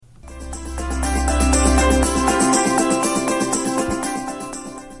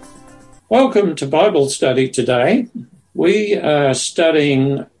Welcome to Bible study today. We are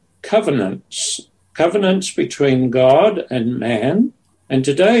studying covenants between God and man. And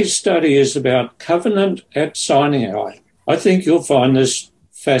today's study is about covenant at Sinai. I think you'll find this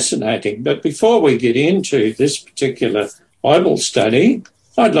fascinating. But before we get into this particular Bible study,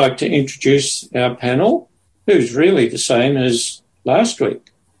 I'd like to introduce our panel, who's really the same as last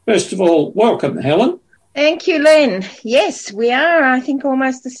week. First of all, welcome, Helen. Thank you, Len. Yes, we are, I think,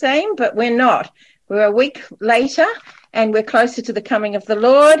 almost the same, but we're not. We're a week later, and we're closer to the coming of the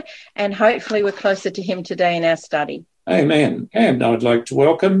Lord, and hopefully we're closer to him today in our study. Amen. And I'd like to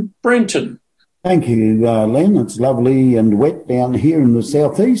welcome Brenton. Thank you, Len. It's lovely and wet down here in the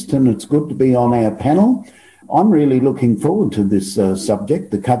southeast, and it's good to be on our panel. I'm really looking forward to this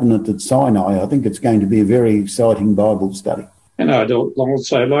subject, the covenant at Sinai. I think it's going to be a very exciting Bible study. And I'd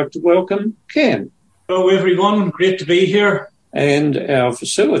also like to welcome Ken. Hello, everyone. Great to be here. And our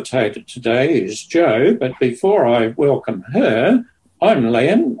facilitator today is Jo. But before I welcome her, I'm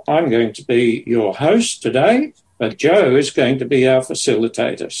Len. I'm going to be your host today, but Jo is going to be our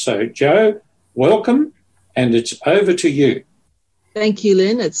facilitator. So, Jo, welcome, and it's over to you. Thank you,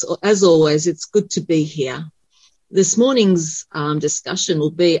 Len. As always, it's good to be here. This morning's discussion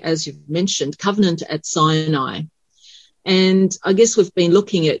will be, as you've mentioned, covenant at Sinai. And I guess we've been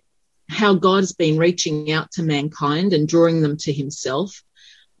looking at how God has been reaching out to mankind and drawing them to himself.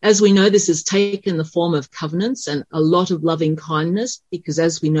 As we know, this has taken the form of covenants and a lot of loving kindness, because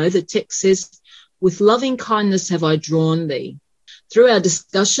as we know, the text says, with loving kindness have I drawn thee. Through our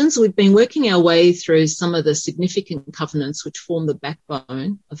discussions, we've been working our way through some of the significant covenants which form the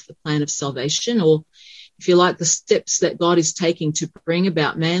backbone of the plan of salvation, or if you like, the steps that God is taking to bring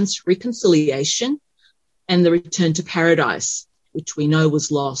about man's reconciliation and the return to paradise, which we know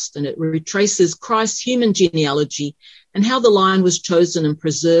was lost. And it retraces Christ's human genealogy and how the line was chosen and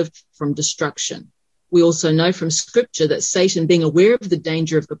preserved from destruction. We also know from Scripture that Satan, being aware of the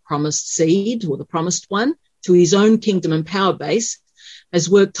danger of the promised seed or the promised one to his own kingdom and power base, has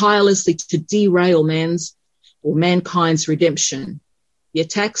worked tirelessly to derail mankind's redemption. The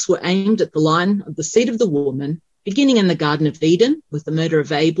attacks were aimed at the line of the seed of the woman, beginning in the Garden of Eden with the murder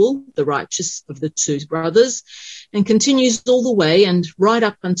of Abel, the righteous of the two brothers, and continues all the way and right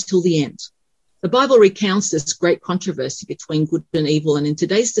up until the end. The Bible recounts this great controversy between good and evil, and in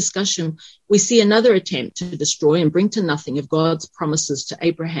today's discussion, we see another attempt to destroy and bring to nothing of God's promises to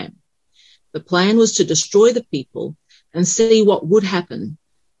Abraham. The plan was to destroy the people and see what would happen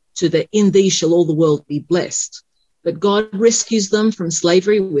to the "in thee shall all the world be blessed." But God rescues them from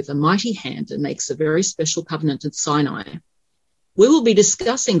slavery with a mighty hand and makes a very special covenant at Sinai. We will be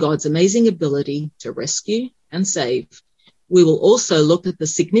discussing God's amazing ability to rescue and save. We will also look at the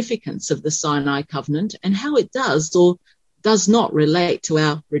significance of the Sinai covenant and how it does or does not relate to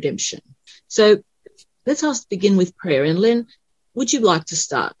our redemption. So let us begin with prayer. And Len, would you like to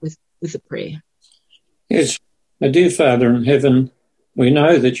start with a prayer? Yes. My dear Father in heaven, we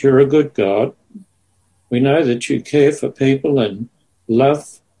know that you're a good God. We know that you care for people and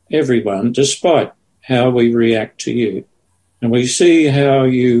love everyone despite how we react to you. And we see how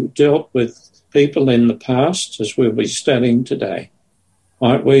you dealt with people in the past as we'll be studying today.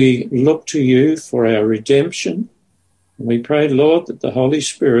 Might we look to you for our redemption? And we pray, Lord, that the Holy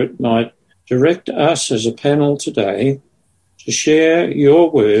Spirit might direct us as a panel today to share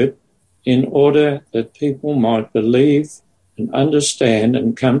your word in order that people might believe and understand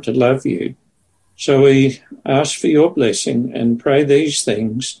and come to love you. So we ask for your blessing and pray these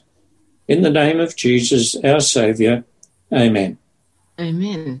things in the name of Jesus, our Saviour. Amen.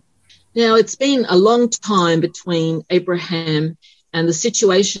 Amen. Now, it's been a long time between Abraham and the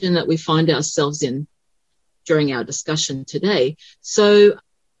situation that we find ourselves in during our discussion today. So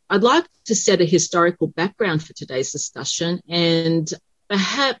I'd like to set a historical background for today's discussion, and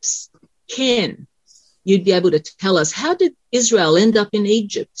perhaps, Ken, you'd be able to tell us, how did Israel end up in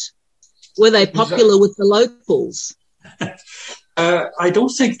Egypt? Were they popular with the locals? I don't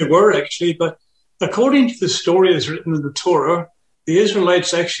think they were, actually, but according to the story as written in the Torah, the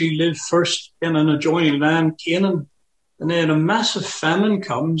Israelites actually lived first in an adjoining land, Canaan, and then a massive famine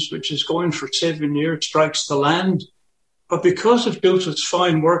comes, which is going for 7 years, strikes the land. But because of Joseph's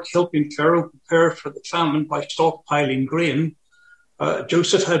fine work helping Pharaoh prepare for the famine by stockpiling grain,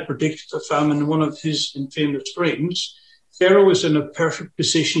 Joseph had predicted a famine in one of his infamous dreams. Pharaoh was in a perfect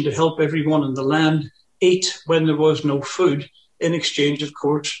position to help everyone in the land eat when there was no food, in exchange, of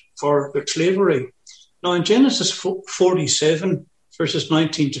course, for their slavery. Now, in Genesis 47, verses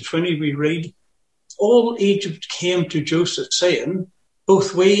 19 to 20, we read, "All Egypt came to Joseph, saying,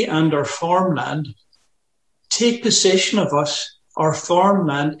 both we and our farmland, take possession of us our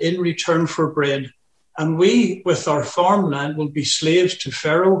farmland in return for bread. And we, with our farmland, will be slaves to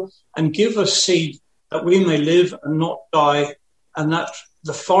Pharaoh, and give us seed that we may live and not die, and that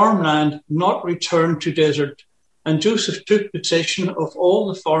the farmland not return to desert. And Joseph took possession of all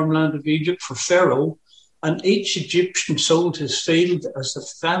the farmland of Egypt for Pharaoh, and each Egyptian sold his field as the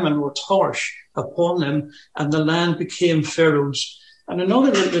famine was harsh upon them, and the land became Pharaoh's. And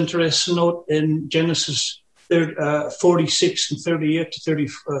another little interesting note in Genesis 46 and 38 to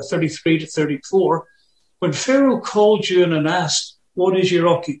 33 to 34, when Pharaoh called you and asked, "What is your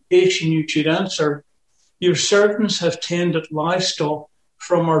occupation?" you should answer, "Your servants have tended livestock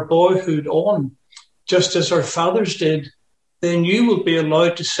from our boyhood on, just as our fathers did." Then you will be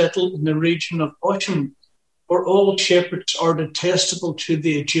allowed to settle in the region of Goshen, for all shepherds are detestable to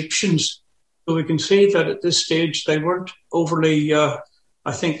the Egyptians. So we can see that at this stage they weren't overly,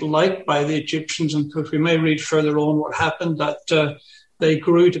 liked by the Egyptians. And because we may read further on what happened, that they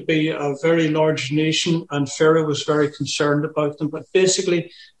grew to be a very large nation, and Pharaoh was very concerned about them. But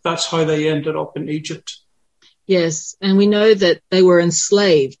basically, that's how they ended up in Egypt. Yes, and we know that they were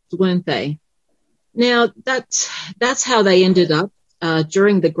enslaved, weren't they? Now, that's how they ended up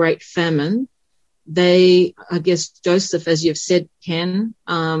during the Great Famine. They, I guess, Joseph, as you've said, Ken,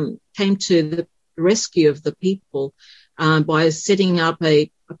 came to the rescue of the people by setting up a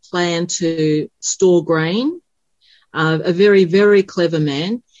plan to store grain. A very, very clever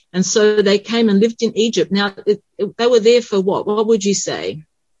man. And so they came and lived in Egypt. Now, they were there for what? What would you say?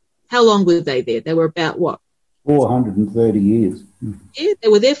 How long were they there? They were about what? 430 years. Yeah, they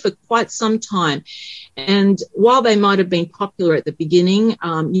were there for quite some time. And while they might have been popular at the beginning,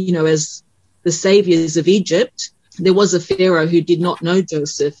 as the saviors of Egypt, there was a Pharaoh who did not know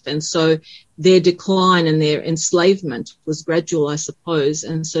Joseph. And so their decline and their enslavement was gradual, I suppose.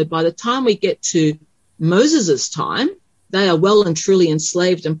 And so by the time we get to Moses' time, they are well and truly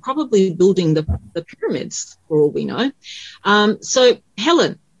enslaved and probably building the pyramids, for all we know. So,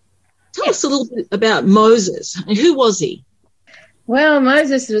 Helen, tell us a little bit about Moses. Who was he? Well,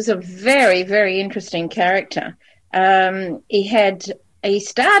 Moses was a very, very interesting character. He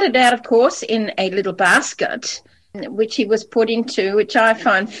started out, of course, in a little basket, which he was put into, which I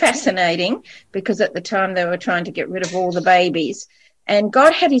find fascinating, because at the time they were trying to get rid of all the babies. And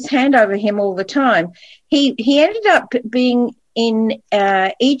God had his hand over him all the time. He ended up being in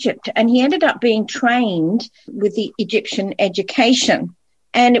Egypt, and he ended up being trained with the Egyptian education.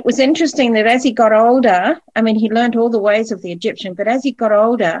 And it was interesting that as he got older, I mean, he learned all the ways of the Egyptian, but as he got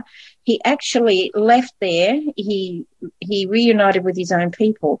older, he actually left there. He reunited with his own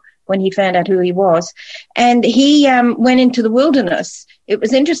people when he found out who he was. And he went into the wilderness. It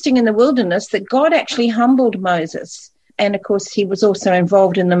was interesting in the wilderness that God actually humbled Moses. And, of course, he was also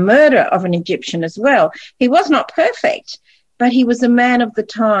involved in the murder of an Egyptian as well. He was not perfect, but he was a man of the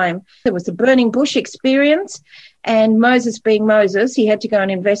time. There was a burning bush experience, and Moses being Moses, he had to go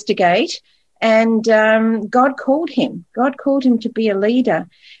and investigate. And God called him. God called him to be a leader.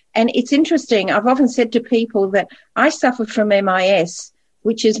 And it's interesting. I've often said to people that I suffer from MIS,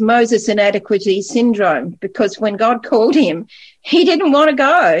 which is Moses Inadequacy Syndrome, because when God called him, he didn't want to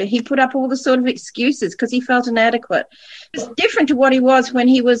go. He put up all the sort of excuses because he felt inadequate. It's different to what he was when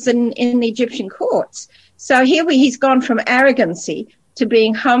he was in the Egyptian courts. So here he's gone from arrogancy to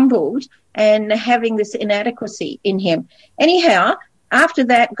being humbled and having this inadequacy in him. Anyhow, after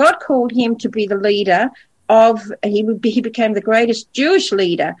that, God called him to be the leader he became the greatest Jewish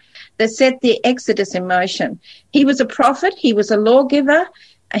leader that set the Exodus in motion. He was a prophet. He was a lawgiver.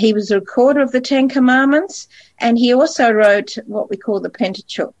 He was a recorder of the Ten Commandments. And he also wrote what we call the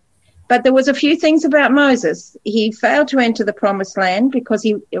Pentateuch. But there was a few things about Moses. He failed to enter the promised land because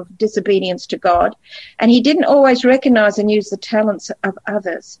of disobedience to God. And he didn't always recognize and use the talents of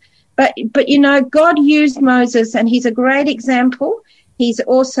others. But God used Moses, and he's a great example. He's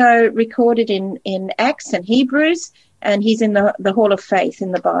also recorded in Acts and Hebrews, and he's in the Hall of Faith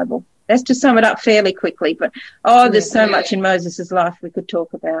in the Bible. That's to sum it up fairly quickly. But, there's so much in Moses' life we could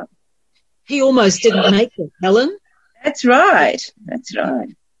talk about. He almost didn't make it, Helen. That's right.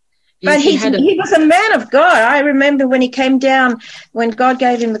 But he was a man of God. I remember when he came down, when God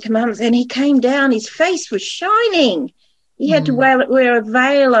gave him the commandments, and he came down, his face was shining. He had to wear a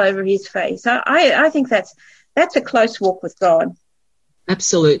veil over his face. I think that's a close walk with God.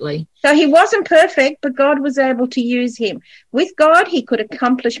 Absolutely. So he wasn't perfect, but God was able to use him. With God, he could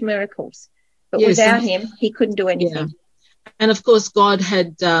accomplish miracles, but without him, he couldn't do anything. Yeah. And of course, God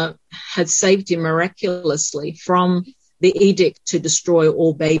had saved him miraculously from the edict to destroy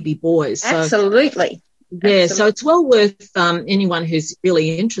all baby boys. Absolutely. So it's well worth anyone who's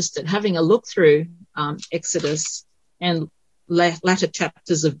really interested having a look through Exodus and latter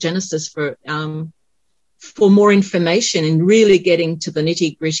chapters of Genesis for more information and really getting to the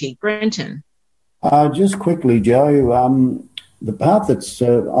nitty-gritty. Brenton. Just quickly, Joe, the part that's I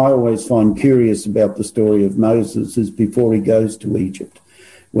always find curious about the story of Moses is before he goes to Egypt,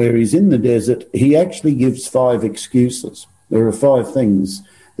 where he's in the desert, he actually gives 5 excuses. There are 5 things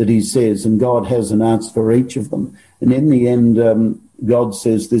that he says, and God has an answer for each of them. And in the end, God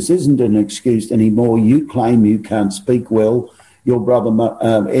says, this isn't an excuse anymore. You claim you can't speak well. Your brother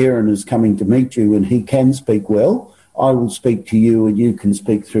Aaron is coming to meet you, and he can speak well. I will speak to you, and you can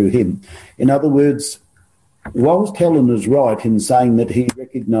speak through him. In other words, whilst Helen is right in saying that he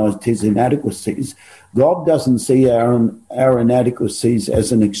recognised his inadequacies, God doesn't see our inadequacies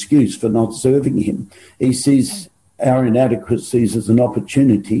as an excuse for not serving him. He sees our inadequacies as an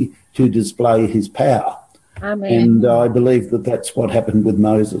opportunity to display his power. Amen. And I believe that that's what happened with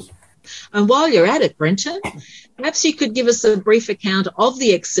Moses. And while you're at it, Brenton, perhaps you could give us a brief account of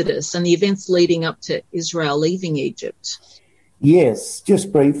the Exodus and the events leading up to Israel leaving Egypt. Yes,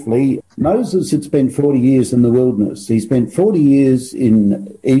 just briefly. Moses had spent 40 years in the wilderness. He spent 40 years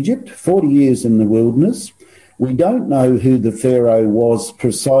in Egypt, 40 years in the wilderness. We don't know who the Pharaoh was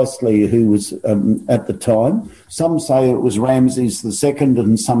precisely, who was at the time. Some say it was Ramses II,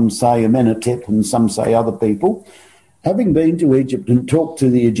 and some say Amenhotep, and some say other people. Having been to Egypt and talked to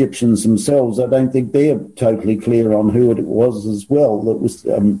the Egyptians themselves, I don't think they're totally clear on who it was as well that was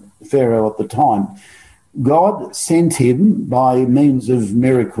Pharaoh at the time. God sent him by means of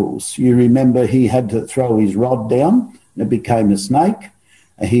miracles. You remember he had to throw his rod down, and it became a snake.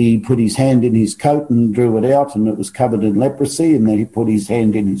 He put his hand in his coat and drew it out, and it was covered in leprosy, and then he put his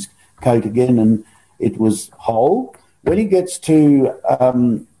hand in his coat again, and it was whole. When he gets to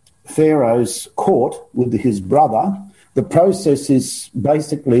Pharaoh's court with his brother, the process is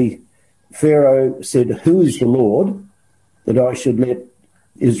basically Pharaoh said, who is the Lord that I should let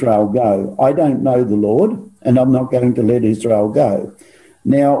Israel go? I don't know the Lord, and I'm not going to let Israel go.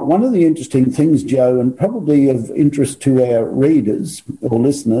 Now, one of the interesting things, Joe, and probably of interest to our readers or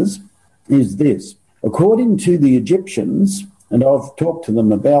listeners, is this. According to the Egyptians, and I've talked to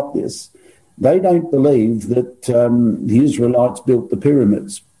them about this, they don't believe that the Israelites built the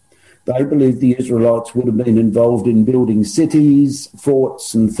pyramids. They believe the Israelites would have been involved in building cities,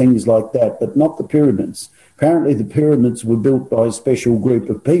 forts, and things like that, but not the pyramids. Apparently, the pyramids were built by a special group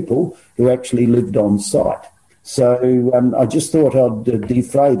of people who actually lived on site. So I just thought I'd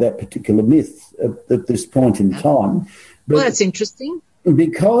defray that particular myth at this point in time. But well, that's interesting.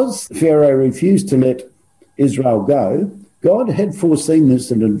 Because Pharaoh refused to let Israel go, God had foreseen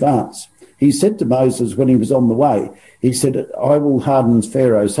this in advance. He said to Moses when he was on the way, he said, I will harden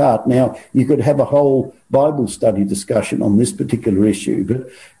Pharaoh's heart. Now, you could have a whole Bible study discussion on this particular issue, but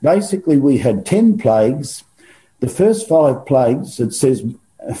basically we had 10 plagues. The first 5 plagues, it says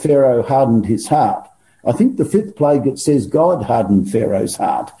Pharaoh hardened his heart. I think the 5th plague, it says God hardened Pharaoh's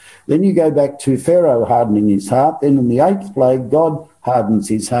heart. Then you go back to Pharaoh hardening his heart. Then in the 8th plague, God hardens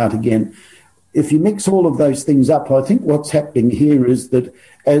his heart again. If you mix all of those things up, I think what's happening here is that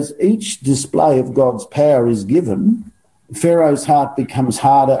as each display of God's power is given, Pharaoh's heart becomes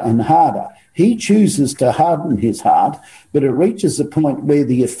harder and harder. He chooses to harden his heart, but it reaches a point where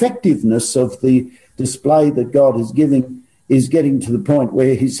the effectiveness of the display that God is giving is getting to the point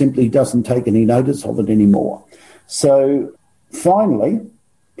where he simply doesn't take any notice of it anymore. So finally,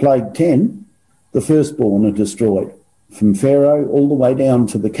 plague 10, the firstborn are destroyed, from Pharaoh all the way down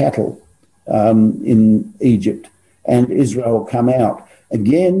to the cattle in Egypt, and Israel come out.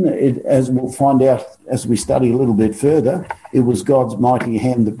 Again, as we'll find out as we study a little bit further, it was God's mighty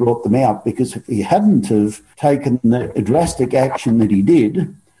hand that brought them out, because if he hadn't have taken the drastic action that he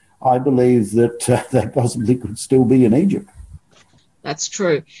did, I believe that they possibly could still be in Egypt. That's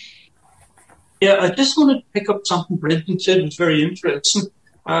true. Yeah, I just wanted to pick up something Brenton said. It was very interesting.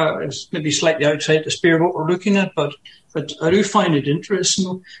 It's maybe slightly outside the sphere of what we're looking at, but I do find it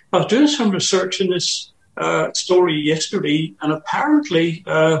interesting. I was doing some research in this story yesterday, and apparently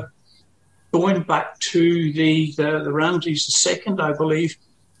going back to the Ramses II, I believe,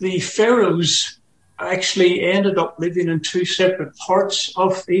 the pharaohs actually ended up living in 2 separate parts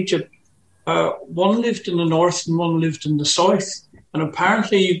of Egypt. One lived in the north and one lived in the south. And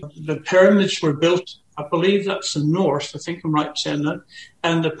apparently the pyramids were built, I believe that's the north, I think I'm right in saying that.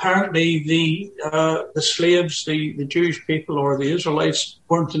 And apparently the slaves, the Jewish people or the Israelites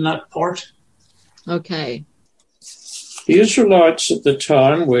weren't in that part. Okay. The Israelites at the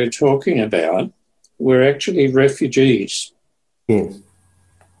time we're talking about were actually refugees. Yes.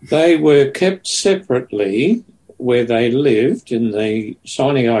 They were kept separately where they lived in the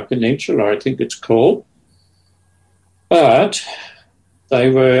Sinai Peninsula, I think it's called. But they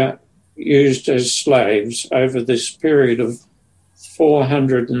were used as slaves over this period of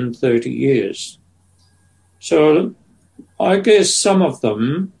 430 years. So I guess some of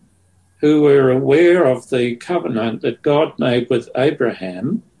them who were aware of the covenant that God made with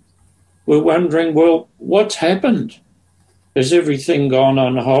Abraham were wondering, well, what's happened? Has everything gone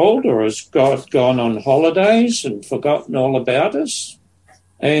on hold, or has God gone on holidays and forgotten all about us?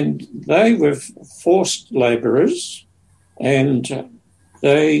 And they were forced labourers, and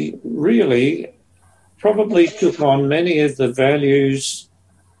they really probably took on many of the values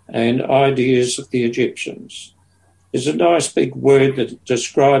and ideas of the Egyptians. There's a nice big word that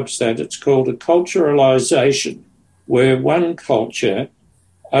describes that. It's called a culturalization, where one culture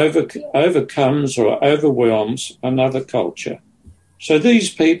overcomes or overwhelms another culture. So these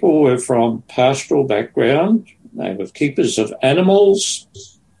people were from pastoral background. They were keepers of animals,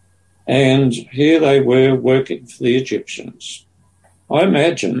 and here they were working for the Egyptians. I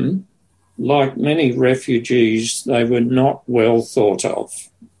imagine, like many refugees, they were not well thought of.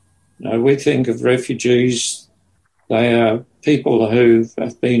 Now, we think of refugees, they are people who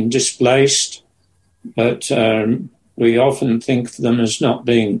have been displaced, but we often think of them as not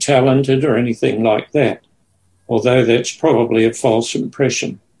being talented or anything like that, although that's probably a false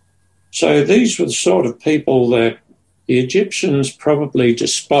impression. So these were the sort of people that the Egyptians probably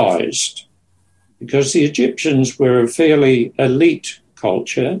despised, because the Egyptians were a fairly elite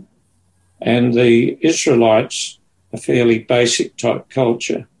culture and the Israelites a fairly basic type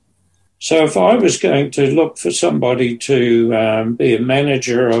culture. So if I was going to look for somebody to be a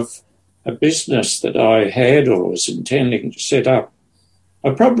manager of a business that I had or was intending to set up,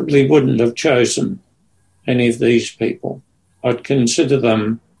 I probably wouldn't have chosen any of these people. I'd consider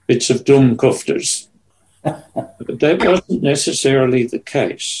them bits of Dummkufters. But that wasn't necessarily the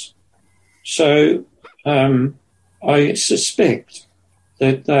case. So I suspect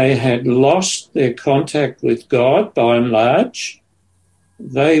that they had lost their contact with God by and large.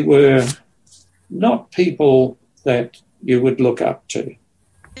 They were not people that you would look up to.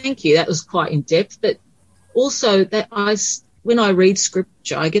 Thank you. That was quite in depth. But also that when I read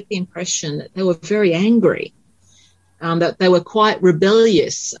scripture, I get the impression that they were very angry, that they were quite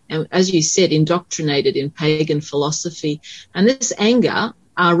rebellious, and as you said, indoctrinated in pagan philosophy. And this anger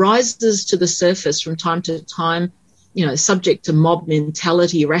rises to the surface from time to time, subject to mob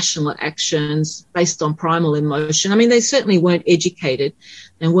mentality, irrational actions based on primal emotion. I mean, they certainly weren't educated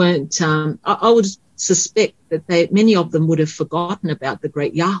and weren't, I would suspect that many of them would have forgotten about the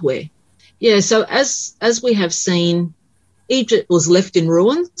great Yahweh. Yeah, so as we have seen, Egypt was left in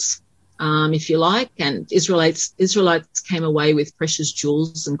ruins, if you like, and Israelites came away with precious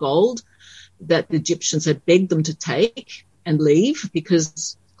jewels and gold that the Egyptians had begged them to take and leave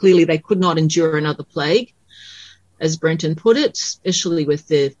because clearly they could not endure another plague, as Brenton put it, especially with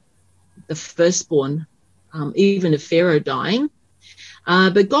the firstborn, even of Pharaoh dying.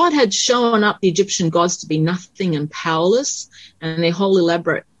 But God had shown up the Egyptian gods to be nothing and powerless, and their whole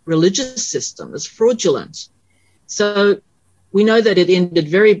elaborate religious system was fraudulent. So we know that it ended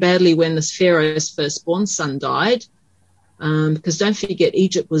very badly when this Pharaoh's firstborn son died, because don't forget,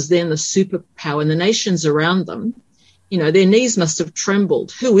 Egypt was then the superpower, and the nations around them, their knees must have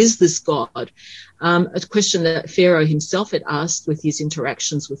trembled. Who is this God? A question that Pharaoh himself had asked with his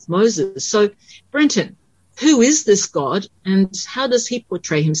interactions with Moses. So, Brenton, who is this God, and how does he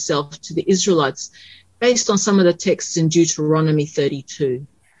portray himself to the Israelites based on some of the texts in Deuteronomy 32?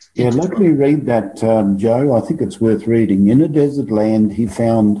 Yeah, let me read that, Joe. I think it's worth reading. In a desert land he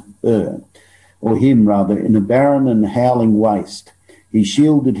found her, or him rather, in a barren and howling waste. He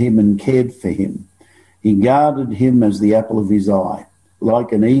shielded him and cared for him. He guarded him as the apple of his eye.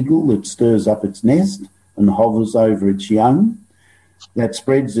 Like an eagle that stirs up its nest and hovers over its young, that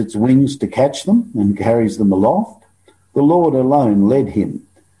spreads its wings to catch them and carries them aloft, the Lord alone led him.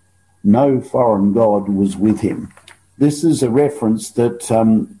 No foreign god was with him. This is a reference that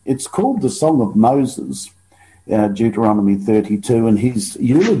it's called the Song of Moses, Deuteronomy 32, and he's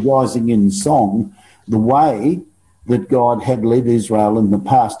eulogizing in song the way that God had led Israel in the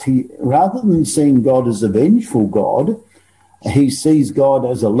past. He, rather than seeing God as a vengeful God, he sees God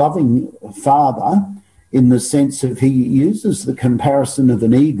as a loving father, in the sense of he uses the comparison of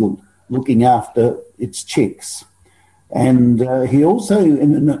an eagle looking after its chicks. And he also,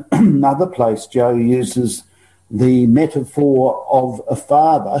 in another place, Joe, uses the metaphor of a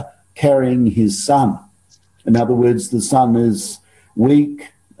father carrying his son. In other words, the son is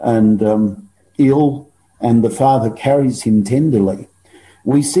weak and ill, and the father carries him tenderly.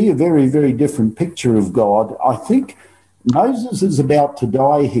 We see a very, very different picture of God. I think Moses is about to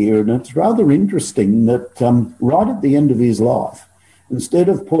die here, and it's rather interesting that right at the end of his life, instead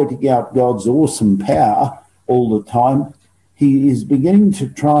of pointing out God's awesome power all the time, he is beginning to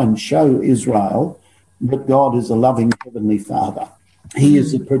try and show Israel that God is a loving Heavenly Father. He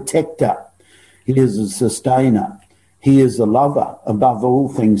is a protector. He is a sustainer. He is a lover above all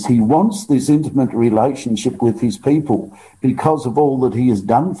things. He wants this intimate relationship with his people because of all that he has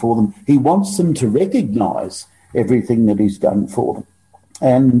done for them. He wants them to recognise everything that he's done for them.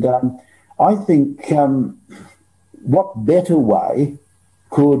 And I think what better way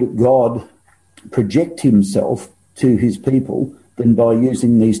could God project himself to his people than by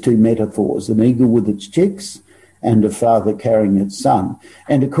using these two metaphors, an eagle with its chicks and a father carrying its son.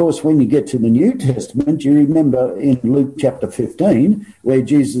 And of course, when you get to the New Testament, you remember in Luke chapter 15, where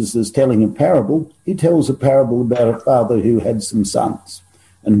Jesus is telling a parable, he tells a parable about a father who had some sons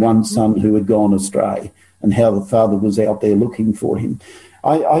and one son who had gone astray and how the father was out there looking for him.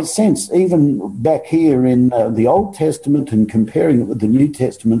 I sense even back here in the Old Testament and comparing it with the New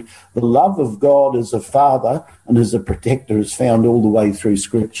Testament, the love of God as a father and as a protector is found all the way through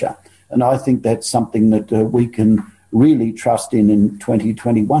Scripture. And I think that's something that we can really trust in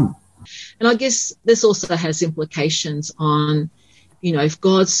 2021. And I guess this also has implications on, if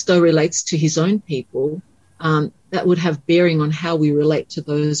God so relates to his own people, that would have bearing on how we relate to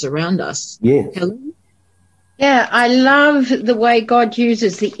those around us. Yes. Helen? Yeah, I love the way God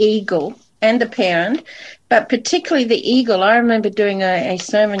uses the eagle and the parent, but particularly the eagle. I remember doing a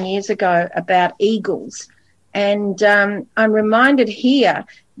sermon years ago about eagles, and I'm reminded here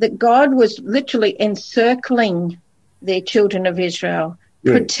that God was literally encircling the children of Israel,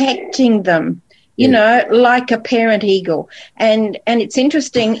 protecting them, like a parent eagle. And it's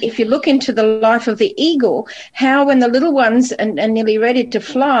interesting, if you look into the life of the eagle, how when the little ones are nearly ready to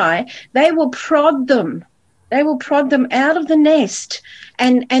fly, they will prod them. They will prod them out of the nest,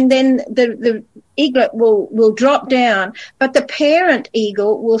 and then the eaglet will drop down, but the parent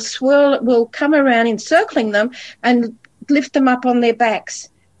eagle will come around encircling them and lift them up on their backs,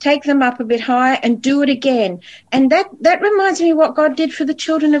 take them up a bit higher and do it again. And that reminds me of what God did for the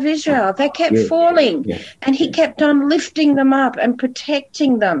children of Israel. They kept falling, and he kept on lifting them up and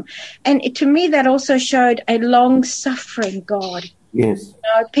protecting them. And to me, that also showed a long-suffering God. Yes.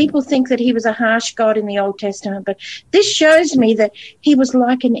 People think that he was a harsh God in the Old Testament, but this shows me that he was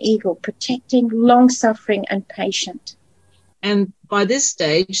like an eagle, protecting, long-suffering and patient. And by this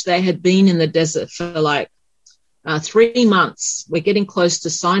stage, they had been in the desert for 3 months. We're getting close to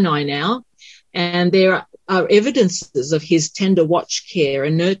Sinai now, and there are evidences of his tender watch, care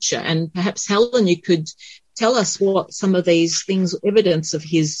and nurture. And perhaps, Helen, you could tell us what some of these things, evidence of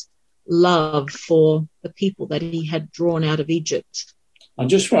his love for the people that he had drawn out of Egypt. I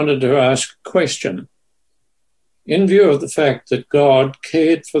just wanted to ask a question. In view of the fact that God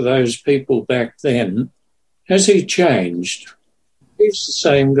cared for those people back then, has he changed? He's the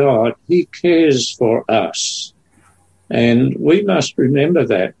same God. He cares for us. And we must remember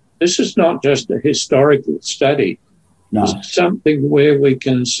that. This is not just a historical study. No. It's something where we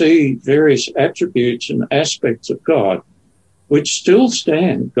can see various attributes and aspects of God which still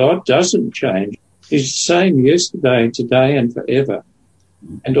stand. God doesn't change. He's the same yesterday, today, and forever.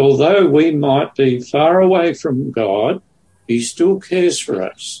 And although we might be far away from God, he still cares for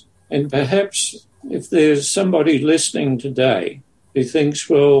us. And perhaps if there's somebody listening today who thinks,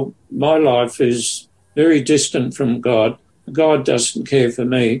 well, my life is very distant from God, God doesn't care for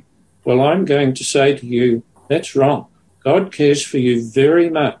me, well, I'm going to say to you, that's wrong. God cares for you very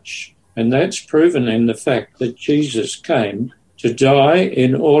much. And that's proven in the fact that Jesus came to die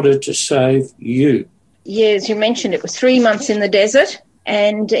in order to save you. Yes, you mentioned it was 3 months in the desert.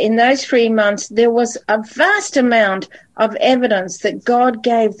 And in those 3 months, there was a vast amount of evidence that God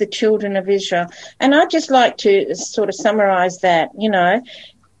gave the children of Israel. And I'd just like to sort of summarize that.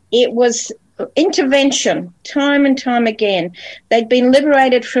 It was intervention time and time again. They'd been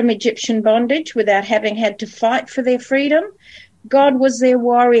liberated from Egyptian bondage without having had to fight for their freedom. God was their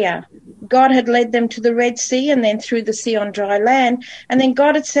warrior. God had led them to the Red Sea and then through the sea on dry land, and then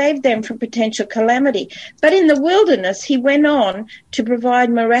God had saved them from potential calamity. But in the wilderness, he went on to provide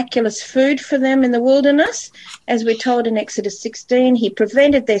miraculous food for them in the wilderness. As we're told in Exodus 16, he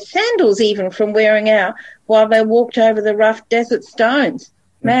prevented their sandals even from wearing out while they walked over the rough desert stones.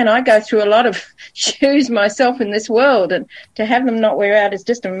 Man, I go through a lot of shoes myself in this world, and to have them not wear out is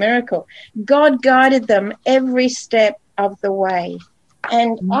just a miracle. God guided them every step of the way.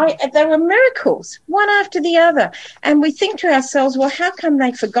 And they were miracles, one after the other. And we think to ourselves, well, how come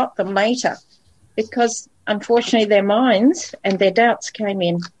they forgot them later? Because, unfortunately, their minds and their doubts came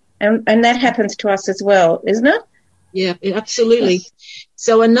in. And that happens to us as well, isn't it? Yeah, absolutely.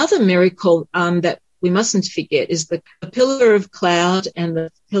 So another miracle that we mustn't forget is the pillar of cloud and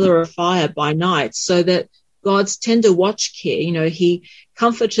the pillar of fire by night, so that God's tender watch care, he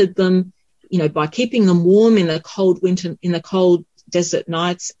comforted them, by keeping them warm in the cold winter, in the cold desert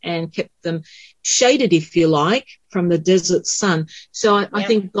nights, and kept them shaded, if you like, from the desert sun. So I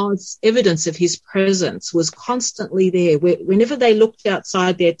think God's evidence of his presence was constantly there. Whenever they looked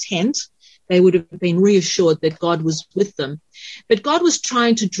outside their tent, they would have been reassured that God was with them. But God was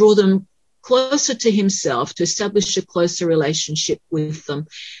trying to draw them closer to himself, to establish a closer relationship with them.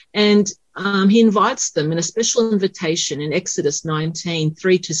 And he invites them in a special invitation in Exodus 19,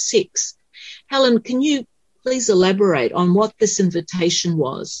 3-6. Helen, can you please elaborate on what this invitation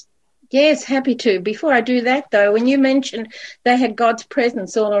was? Yes, happy to. Before I do that, though, when you mentioned they had God's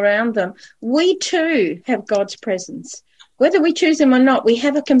presence all around them, we too have God's presence. Whether we choose him or not, we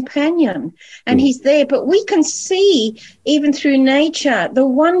have a companion and he's there. But we can see, even through nature, the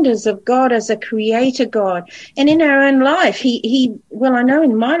wonders of God as a creator God. And in our own life, well, I know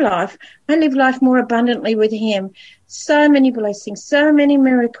in my life, I live life more abundantly with him. So many blessings, so many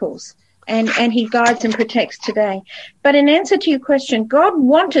miracles. And he guides and protects today. But in answer to your question, God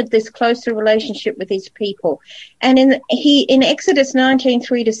wanted this closer relationship with his people. And in Exodus 19,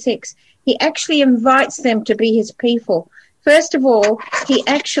 3-6, he actually invites them to be his people. First of all, he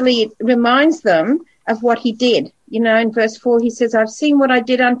actually reminds them of what he did. In verse 4, he says, you have seen what I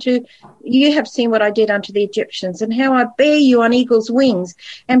did unto the Egyptians, and how I bare you on eagle's wings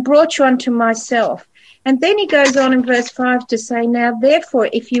and brought you unto myself. And then he goes on in verse 5 to say, now therefore,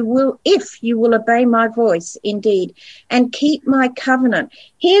 if you will obey my voice indeed and keep my covenant.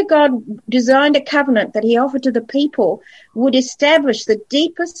 Here God designed a covenant that he offered to the people would establish the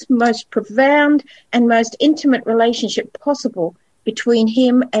deepest, most profound and most intimate relationship possible between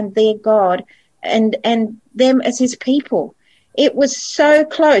him and their God and them as his people. It was so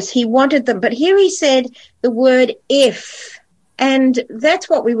close. He wanted them. But here he said the word if, and that's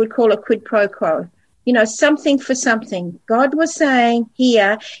what we would call a quid pro quo. Something for something. God was saying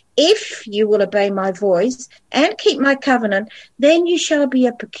here, if you will obey my voice and keep my covenant, then you shall be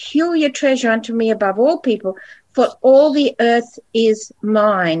a peculiar treasure unto me above all people, for all the earth is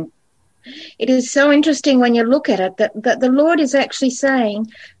mine. It is so interesting when you look at it that the Lord is actually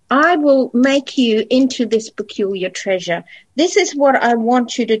saying, I will make you into this peculiar treasure. This is what I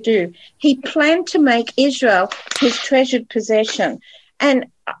want you to do. He planned to make Israel his treasured possession. And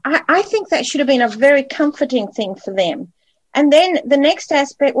I think that should have been a very comforting thing for them. And then the next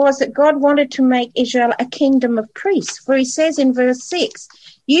aspect was that God wanted to make Israel a kingdom of priests. For he says in verse 6,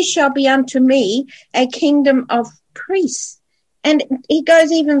 you shall be unto me a kingdom of priests. And he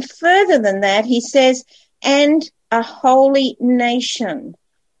goes even further than that. He says, and a holy nation.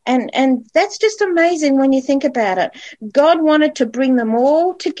 And that's just amazing when you think about it. God wanted to bring them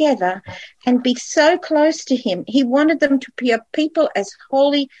all together and be so close to him. He wanted them to be a people as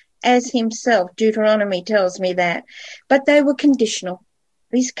holy as himself. Deuteronomy tells me that. But they were conditional.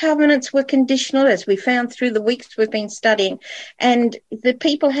 These covenants were conditional, as we found through the weeks we've been studying. And the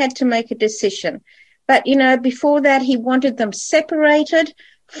people had to make a decision. But, before that, he wanted them separated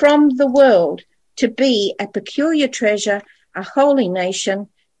from the world to be a peculiar treasure, a holy nation,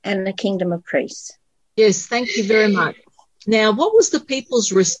 and the kingdom of priests. Yes, thank you very much. Now, what was the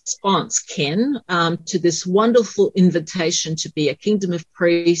people's response, Ken, to this wonderful invitation to be a kingdom of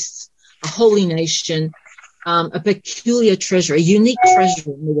priests, a holy nation, a peculiar treasure, a unique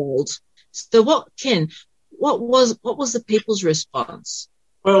treasure in the world? So what was the people's response?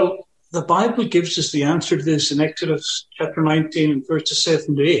 Well, the Bible gives us the answer to this in Exodus chapter 19 and verses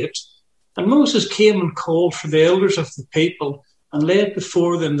 7-8. And Moses came and called for the elders of the people and laid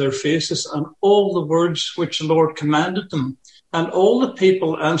before them their faces and all the words which the Lord commanded them. And all the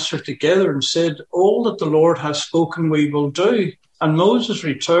people answered together and said, all that the Lord has spoken we will do. And Moses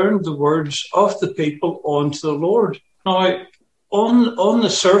returned the words of the people unto the Lord. Now, on the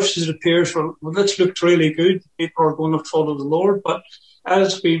surface it appears, well, this looked really good. People are going to follow the Lord. But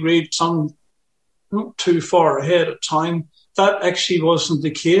as we read some not too far ahead of time, that actually wasn't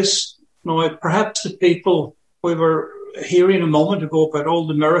the case. Now, perhaps the people we were hearing a moment ago about all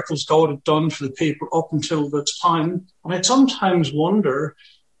the miracles God had done for the people up until this time. And I sometimes wonder,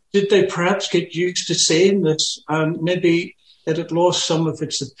 did they perhaps get used to saying this and maybe it had lost some of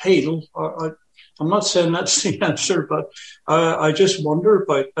its appeal? I'm not saying that's the answer, but I just wonder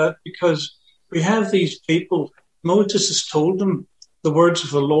about that because we have these people. Moses has told them the words of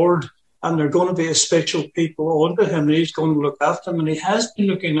the Lord and they're going to be a special people unto him and he's going to look after them and he has been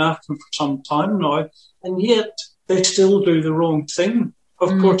looking after them for some time now and yet they still do the wrong thing.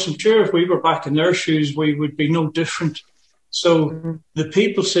 Of course, I'm sure if we were back in their shoes, we would be no different. So the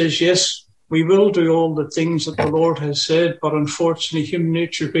people says, yes, we will do all the things that the Lord has said, but unfortunately, human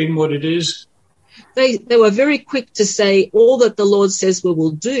nature being what it is. They were very quick to say all that the Lord says we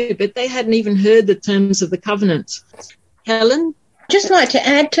will do, but they hadn't even heard the terms of the covenant. Helen? Just like to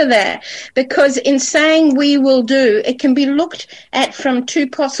add to that, because in saying we will do, it can be looked at from two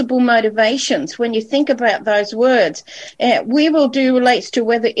possible motivations when you think about those words. We will do relates to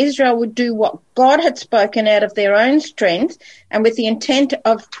whether Israel would do what God had spoken out of their own strength and with the intent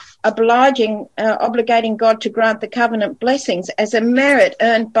of obligating God to grant the covenant blessings as a merit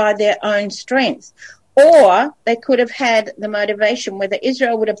earned by their own strength. Or they could have had the motivation whether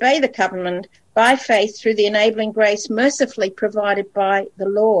Israel would obey the covenant by faith through the enabling grace mercifully provided by the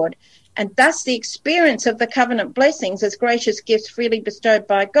Lord. And thus the experience of the covenant blessings as gracious gifts freely bestowed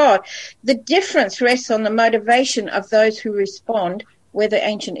by God. The difference rests on the motivation of those who respond, whether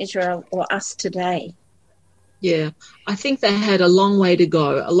ancient Israel or us today. Yeah, I think they had a long way to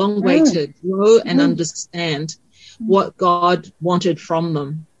go, a long way to grow and understand what God wanted from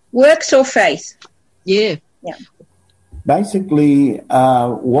them. Works or faith? Yeah. Basically,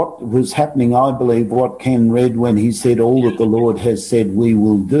 what was happening, I believe, what Ken read when he said all that the Lord has said we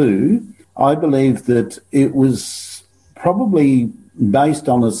will do, I believe that it was probably based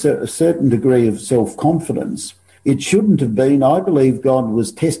on a certain degree of self-confidence. It shouldn't have been. I believe God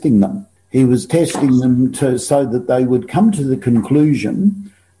was testing them. He was testing them so that they would come to the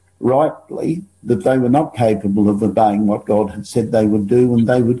conclusion, rightly, that they were not capable of obeying what God had said they would do, and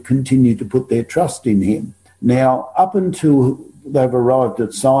they would continue to put their trust in him. Now, up until they've arrived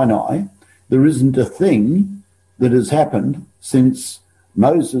at Sinai, there isn't a thing that has happened since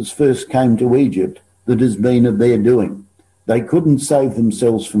Moses first came to Egypt that has been of their doing. They couldn't save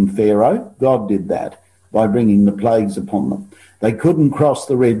themselves from Pharaoh. God did that by bringing the plagues upon them. They couldn't cross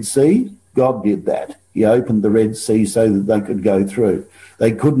the Red Sea. God did that. He opened the Red Sea so that they could go through.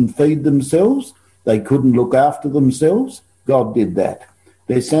 They couldn't feed themselves. They couldn't look after themselves. God did that.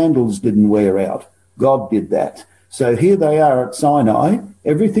 Their sandals didn't wear out. God did that. So here they are at Sinai.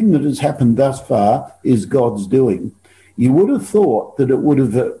 Everything that has happened thus far is God's doing. You would have thought that it would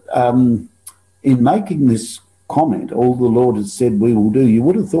have, in making this comment, all the Lord has said we will do, you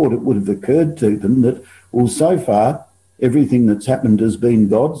would have thought it would have occurred to them that, well, so far, everything that's happened has been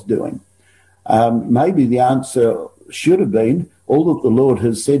God's doing. Maybe the answer should have been, all that the Lord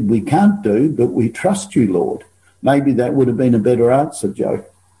has said we can't do, but we trust you, Lord. Maybe that would have been a better answer, Joe.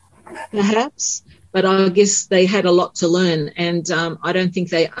 Perhaps, but I guess they had a lot to learn, and I don't think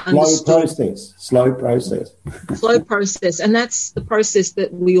they understood. Slow process. Slow process, and that's the process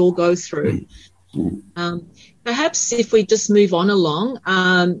that we all go through. Perhaps if we just move on along,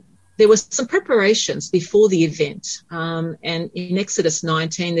 there were some preparations before the event, and in Exodus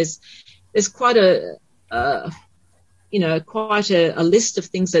 19, there's quite a list of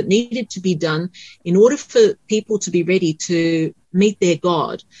things that needed to be done in order for people to be ready to meet their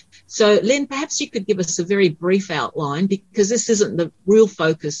God. So, Len, perhaps you could give us a very brief outline, because this isn't the real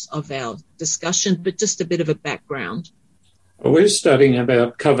focus of our discussion, but just a bit of a background. Well, we're studying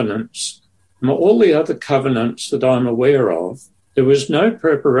about covenants. All the other covenants that I'm aware of, there was no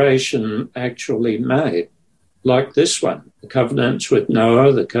preparation actually made like this one. The covenants with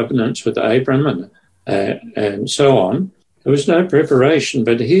Noah, the covenants with Abram, and so on. There was no preparation,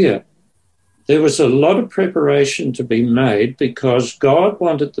 but here there was a lot of preparation to be made, because God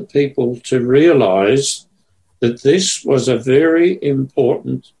wanted the people to realize that this was a very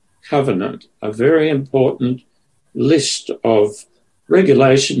important covenant, a very important list of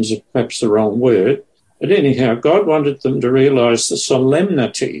regulations, is perhaps the wrong word. But anyhow, God wanted them to realize the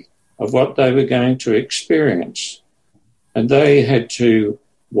solemnity of what they were going to experience. And they had to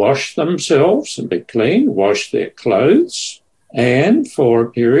wash themselves and be clean, wash their clothes, and for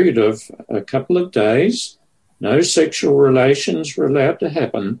a period of a couple of days, no sexual relations were allowed to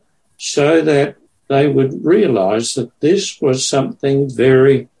happen, so that they would realize that this was something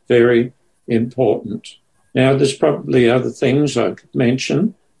very, very important. Now, there's probably other things I could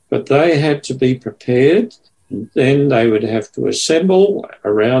mention, but they had to be prepared, and then they would have to assemble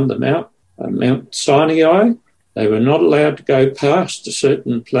around the Mount Sinai. They were not allowed to go past a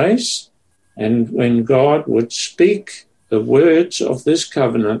certain place, and when God would speak the words of this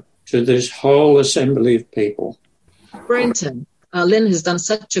covenant to this whole assembly of people. Brenton, Len has done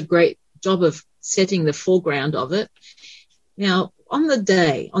such a great job of setting the foreground of it. Now, on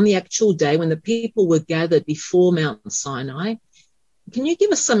the actual day when the people were gathered before Mount Sinai, can you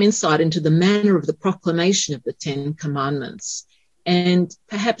give us some insight into the manner of the proclamation of the Ten Commandments, and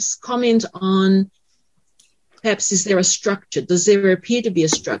perhaps comment on perhaps is there a structure? Does there appear to be a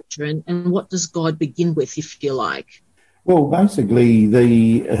structure? And what does God begin with, if you like? Well, basically,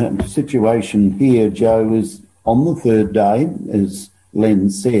 the situation here, Joe, is on the third day, as Len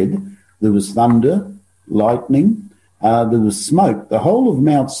said, there was thunder, lightning, there was smoke. The whole of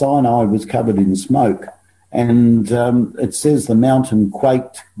Mount Sinai was covered in smoke. And it says the mountain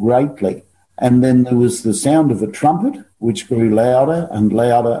quaked greatly. And then there was the sound of a trumpet, which grew louder and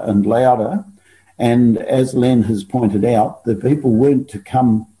louder and louder. And as Len has pointed out, the people weren't to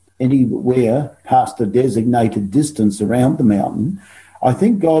come anywhere past a designated distance around the mountain. I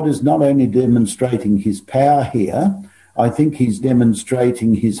think God is not only demonstrating his power here, I think he's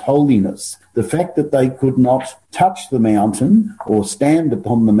demonstrating his holiness. The fact that they could not touch the mountain or stand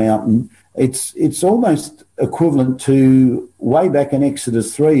upon the mountain, it's almost equivalent to way back in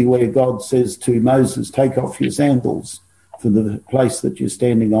Exodus 3, where God says to Moses, take off your sandals, for the place that you're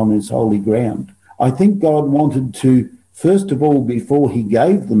standing on is holy ground. I think God wanted to, first of all, before he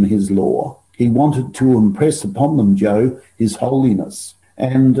gave them his law, he wanted to impress upon them, Joe, his holiness.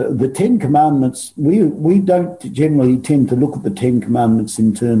 And the Ten Commandments, we don't generally tend to look at the Ten Commandments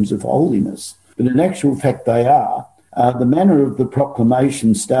in terms of holiness, but in actual fact they are. The manner of the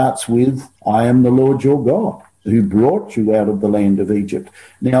proclamation starts with, I am the Lord your God, who brought you out of the land of Egypt.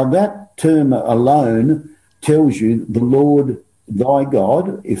 Now that term alone tells you the Lord thy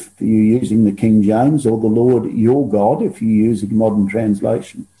God, if you're using the King James, or the Lord your God, if you're using modern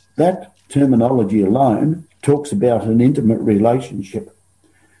translation. That terminology alone talks about an intimate relationship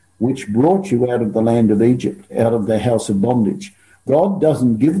which brought you out of the land of Egypt, out of the house of bondage. God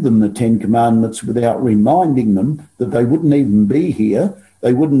doesn't give them the Ten Commandments without reminding them that they wouldn't even be here.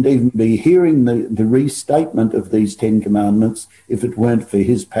 They wouldn't even be hearing the restatement of these Ten Commandments if it weren't for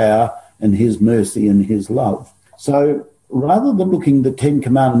his power and his mercy and his love. So rather than looking at the Ten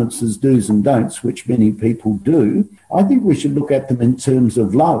Commandments as do's and don'ts, which many people do, I think we should look at them in terms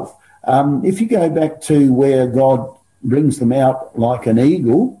of love. If you go back to where God brings them out like an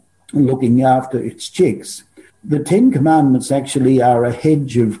eagle, looking after its chicks, the Ten Commandments actually are a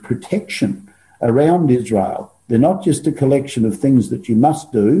hedge of protection around Israel. They're not just a collection of things that you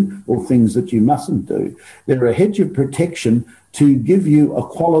must do or things that you mustn't do. They're a hedge of protection to give you a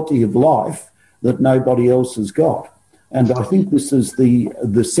quality of life that nobody else has got. And I think this is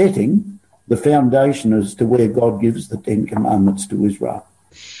the setting, the foundation as to where God gives the Ten Commandments to Israel.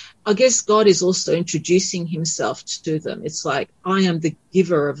 I guess God is also introducing himself to them. It's like, I am the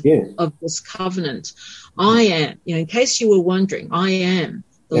giver of this covenant. I am, in case you were wondering, I am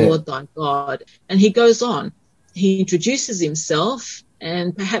the Lord thy God. And he goes on. He introduces himself,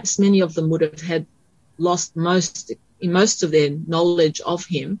 and perhaps many of them would have had lost most of their knowledge of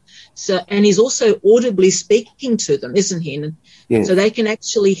him. And he's also audibly speaking to them, isn't he? Yes. So they can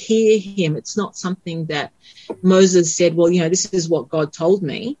actually hear him. It's not something that Moses said, well, this is what God told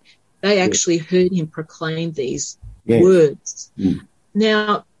me. They actually heard him proclaim these words. Mm.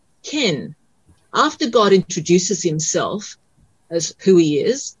 Now, Ken, after God introduces himself as who he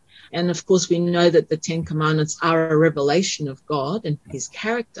is, and of course we know that the Ten Commandments are a revelation of God and his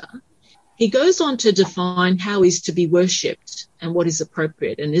character, he goes on to define how he's to be worshipped and what is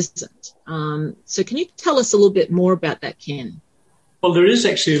appropriate and isn't. So can you tell us a little bit more about that, Ken? Well, there is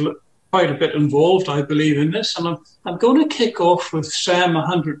actually quite a bit involved, I believe, in this. And I'm going to kick off with Psalm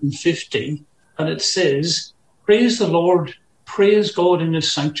 150. And it says, praise the Lord, praise God in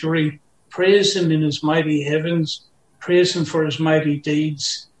his sanctuary, praise him in his mighty heavens, praise him for his mighty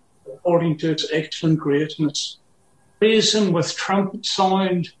deeds, according to his excellent greatness. Praise him with trumpet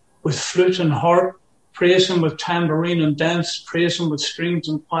sound, with flute and harp, praise him with tambourine and dance, praise him with strings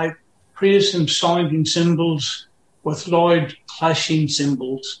and pipe, praise him sounding cymbals, with loud clashing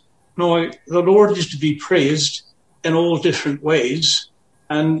cymbals. Now, the Lord is to be praised in all different ways.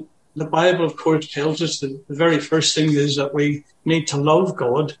 And the Bible, of course, tells us that the very first thing is that we need to love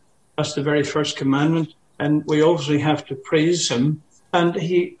God. That's the very first commandment. And we obviously have to praise him. And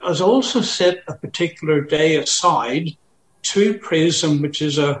he has also set a particular day aside to praise him, which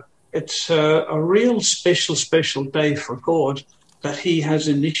is a real special day for God that he has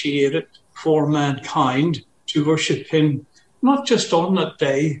initiated for mankind to worship him, not just on that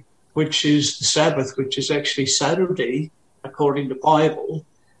day, which is the Sabbath, which is actually Saturday, according to the Bible,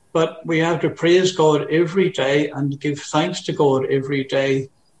 but we have to praise God every day and give thanks to God every day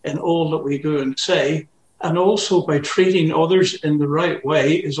in all that we do and say. And also by treating others in the right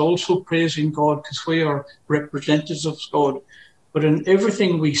way is also praising God, because we are representatives of God. But in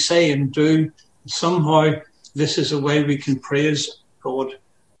everything we say and do, somehow this is a way we can praise God.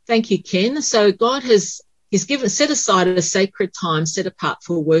 Thank you, Ken. So God has set aside a sacred time set apart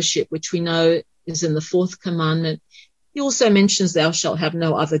for worship, which we know is in the 4th commandment. He also mentions thou shalt have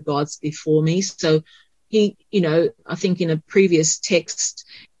no other gods before me. So he, I think in a previous text,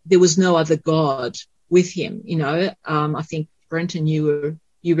 there was no other God with him. I think Brenton, you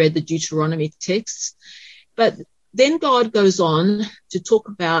read the Deuteronomy texts, but then God goes on to talk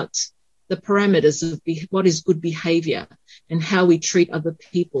about the parameters of what is good behavior and how we treat other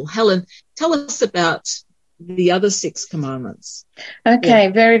people. Helen, tell us about the other 6 commandments. Okay,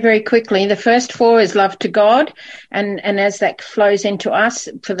 very, very quickly. The first 4 is love to God, and as that flows into us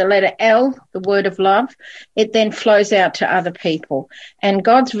for the letter L, the word of love, it then flows out to other people. And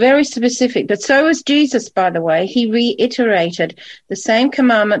God's very specific, but so is Jesus, by the way. He reiterated the same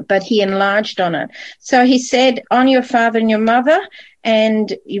commandment, but he enlarged on it. So he said, honor your father and your mother,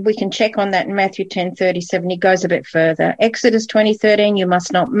 and we can check on that in Matthew 10:37. He goes a bit further. Exodus 20:13, you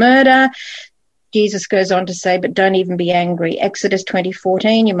must not murder. Jesus goes on to say, but don't even be angry. Exodus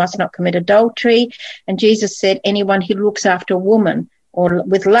 20:14, you must not commit adultery. And Jesus said, anyone who looks after a woman or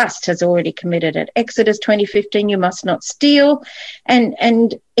with lust has already committed it. Exodus 20:15, you must not steal.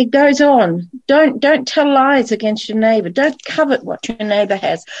 And it goes on. Don't tell lies against your neighbor. Don't covet what your neighbor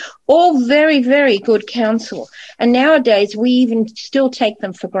has. All very, very good counsel. And nowadays we even still take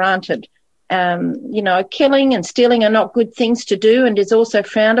them for granted. Killing and stealing are not good things to do and is also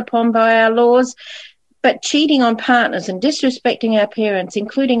frowned upon by our laws. But cheating on partners and disrespecting our parents,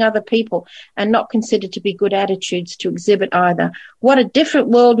 including other people, are not considered to be good attitudes to exhibit either. What a different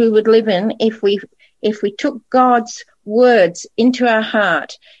world we would live in if we took God's words into our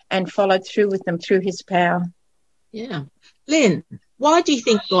heart and followed through with them through his power. Yeah. Lynn, why do you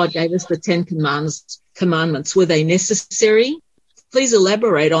think God gave us the 10 commandments? Were they necessary? Please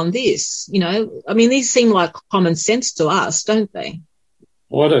elaborate on this. These seem like common sense to us, don't they?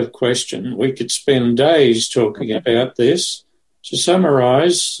 What a question. We could spend days talking about this. To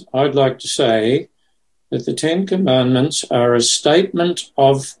summarise, I'd like to say that the 10 Commandments are a statement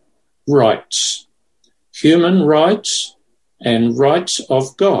of rights, human rights and rights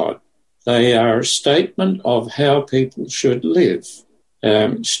of God. They are a statement of how people should live,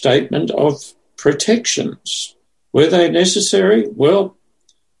 statement of protections. Were they necessary? Well,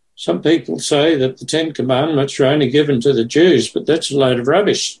 some people say that the 10 Commandments are only given to the Jews, but that's a load of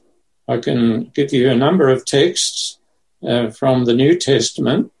rubbish. I can give you a number of texts from the New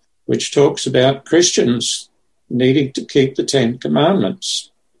Testament which talks about Christians needing to keep the 10 Commandments.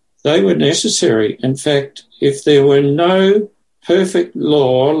 They were necessary. In fact, if there were no perfect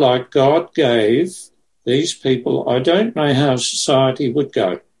law like God gave these people, I don't know how society would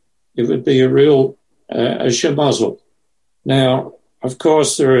go. It would be a real a shemozzle. Now, of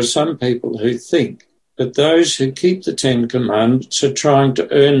course, there are some people who think that those who keep the 10 Commandments are trying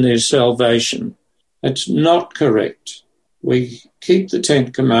to earn their salvation. That's not correct. We keep the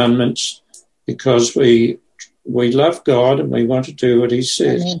 10 Commandments because we love God and we want to do what he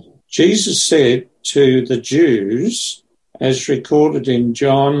says. Amen. Jesus said to the Jews, as recorded in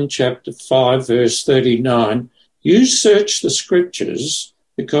John chapter 5, verse 39, you search the scriptures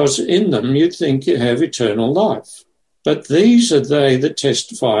because in them you think you have eternal life. But these are they that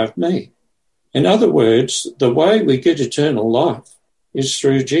testify of me. In other words, the way we get eternal life is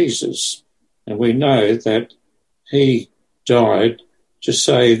through Jesus. And we know that he died to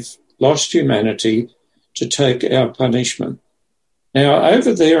save lost humanity, to take our punishment. Now,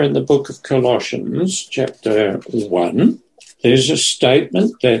 over there in the book of Colossians, chapter 1, there's a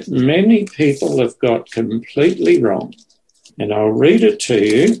statement that many people have got completely wrong. And I'll read it to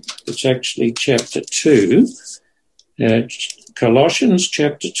you. It's actually chapter 2, Colossians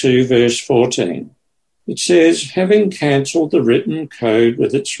chapter 2, verse 14. It says, having cancelled the written code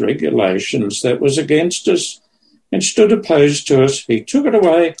with its regulations that was against us and stood opposed to us, he took it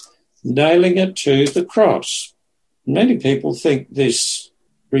away, nailing it to the cross. Many people think this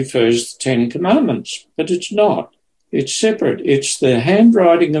refers to the 10 Commandments, but it's not. It's separate. It's the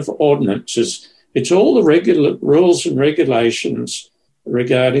handwriting of ordinances. It's all the regular rules and regulations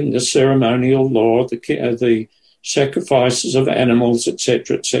regarding the ceremonial law, the sacrifices of animals,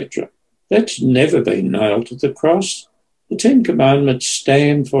 etc., etc. That's never been nailed to the cross. The 10 Commandments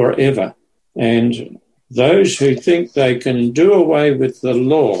stand forever. And those who think they can do away with the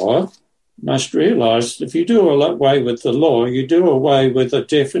law must realise that if you do away with the law, you do away with a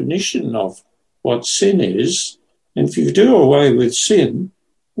definition of what sin is. And if you do away with sin,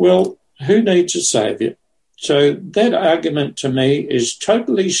 well, who needs a saviour? So that argument to me is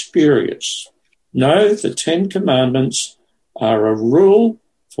totally spurious. No, the 10 Commandments are a rule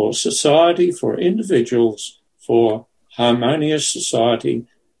for society, for individuals, for harmonious society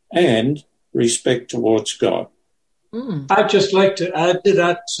and respect towards God. I'd just like to add to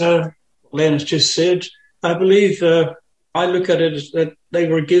that, Len has just said. I believe I look at it as that they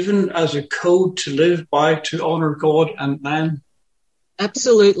were given as a code to live by, to honour God and man.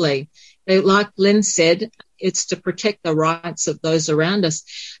 Absolutely. Like Len said, it's to protect the rights of those around us.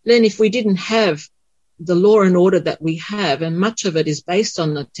 Len, if we didn't have the law and order that we have, and much of it is based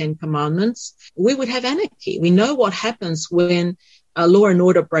on the 10 Commandments, we would have anarchy. We know what happens when law and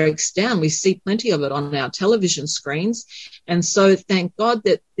order breaks down. We see plenty of it on our television screens. And so thank God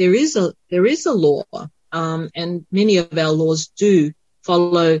that there is a law, and many of our laws do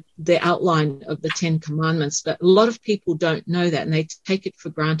follow the outline of the 10 Commandments. But a lot of people don't know that, and they take it for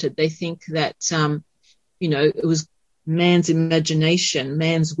granted. They think that, it was man's imagination,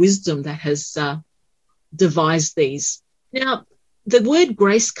 man's wisdom that has devised these. Now, the word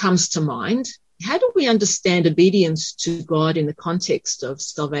grace comes to mind. How do we understand obedience to God in the context of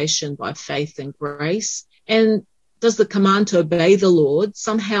salvation by faith and grace? And does the command to obey the Lord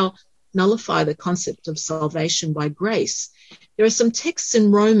somehow nullify the concept of salvation by grace? There are some texts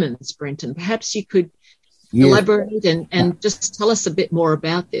in Romans, Brenton. Perhaps you could elaborate and just tell us a bit more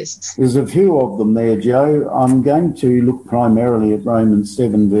about this. There's a few of them there, Joe. I'm going to look primarily at Romans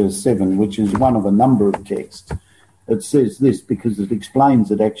 7, verse 7, which is one of a number of texts. It says this because it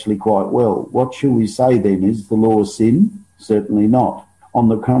explains it actually quite well. What shall we say then? Is the law sin? Certainly not. On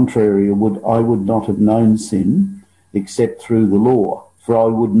the contrary, I would not have known sin except through the law, for I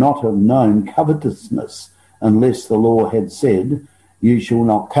would not have known covetousness unless the law had said, you shall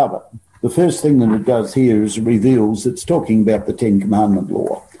not covet. The first thing that it does here is reveals it's talking about the 10 Commandment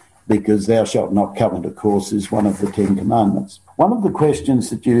law, because thou shalt not covet, of course, is one of the 10 Commandments. One of the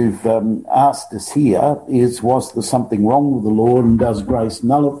questions that you've asked us here is, was there something wrong with the law, and does grace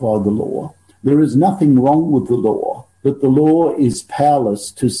nullify the law? There is nothing wrong with the law, but the law is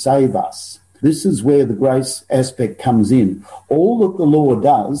powerless to save us. This is where the grace aspect comes in. All that the law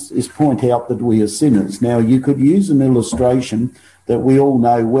does is point out that we are sinners. Now, you could use an illustration that we all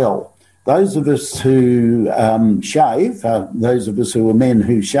know well. Those of us who shave, those of us who are men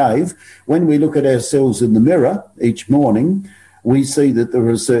who shave, when we look at ourselves in the mirror each morning, we see that there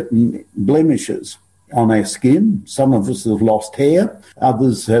are certain blemishes on our skin. Some of us have lost hair,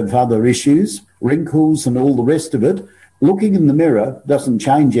 others have other issues, wrinkles and all the rest of it. Looking in the mirror doesn't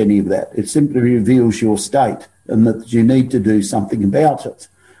change any of that. It simply reveals your state and that you need to do something about it.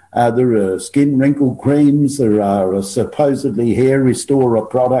 There are skin wrinkle creams, there are supposedly hair restorer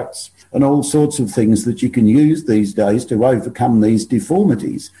products, and all sorts of things that you can use these days to overcome these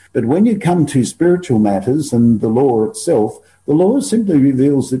deformities. But when you come to spiritual matters and the law itself, the law simply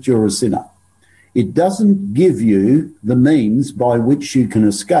reveals that you're a sinner. It doesn't give you the means by which you can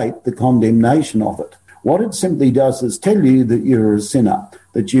escape the condemnation of it. What it simply does is tell you that you're a sinner,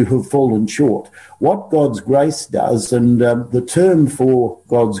 that you have fallen short. What God's grace does, and the term for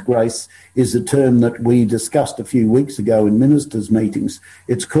God's grace is a term that we discussed a few weeks ago in ministers' meetings.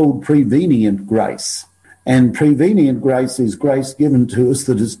 It's called prevenient grace. And prevenient grace is grace given to us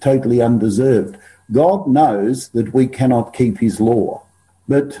that is totally undeserved. God knows that we cannot keep his law,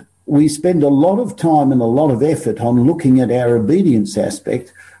 but we spend a lot of time and a lot of effort on looking at our obedience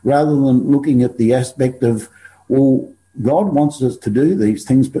aspect rather than looking at the aspect of, well, God wants us to do these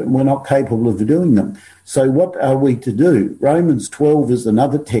things, but we're not capable of doing them. So what are we to do? Romans 12 is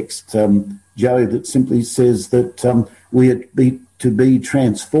another text, Joe, that simply says that we are to be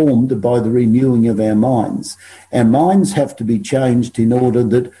transformed by the renewing of our minds. Our minds have to be changed in order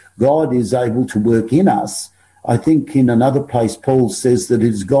that God is able to work in us. I think in another place Paul says that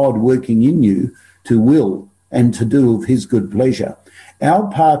it's God working in you to will and to do of his good pleasure.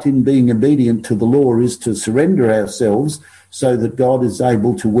 Our part in being obedient to the law is to surrender ourselves so that God is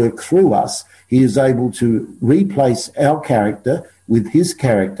able to work through us. He is able to replace our character with his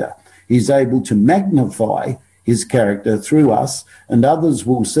character. He's able to magnify his character through us, and others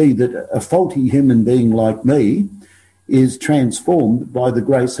will see that a faulty human being like me is transformed by the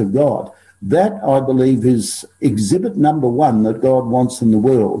grace of God. That, I believe, is exhibit number one that God wants in the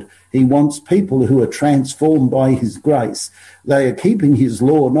world. He wants people who are transformed by his grace. They are keeping his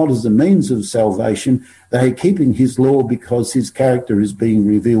law not as a means of salvation. They are keeping his law because his character is being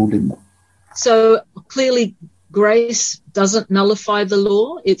revealed in them. So clearly grace doesn't nullify the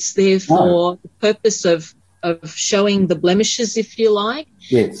law. It's there for the purpose of showing the blemishes, if you like.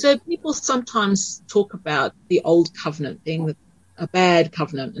 Yes. So people sometimes talk about the old covenant being a bad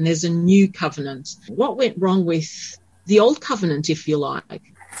covenant, and there's a new covenant. What went wrong with the old covenant, if you like?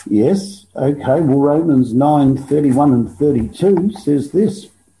 Yes, okay. Well, Romans 9:31 and 32 says this.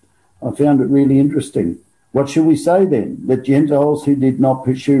 I found it really interesting. What shall we say then? That Gentiles who did not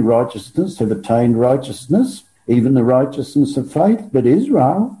pursue righteousness have attained righteousness, even the righteousness of faith, but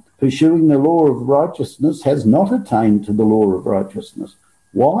Israel pursuing the law of righteousness has not attained to the law of righteousness.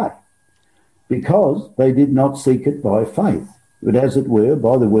 Why? Because they did not seek it by faith, but as it were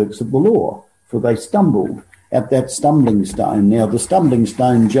by the works of the law, for they stumbled at that stumbling stone. Now, the stumbling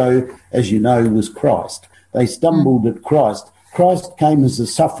stone, Joe, as you know, was Christ. They stumbled at Christ. Christ came as a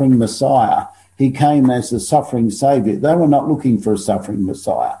suffering Messiah. He came as a suffering Saviour. They were not looking for a suffering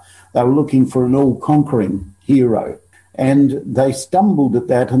Messiah. They were looking for an all-conquering hero. And they stumbled at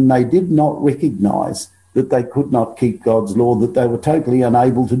that, and they did not recognise that they could not keep God's law, that they were totally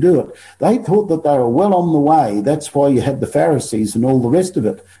unable to do it. They thought that they were well on the way. That's why you had the Pharisees and all the rest of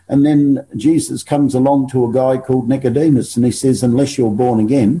it. And then Jesus comes along to a guy called Nicodemus, and he says, unless you're born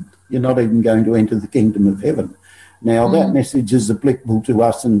again, you're not even going to enter the kingdom of heaven. Now, that message is applicable to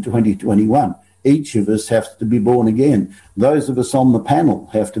us in 2021. Each of us has to be born again. Those of us on the panel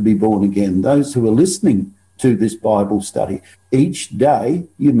have to be born again. Those who are listening to this Bible study, each day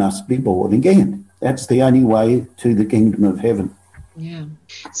you must be born again. That's the only way to the kingdom of heaven. Yeah.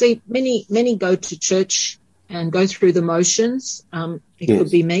 See, many go to church and go through the motions. It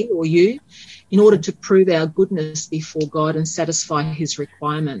could be me or you, in order to prove our goodness before God and satisfy his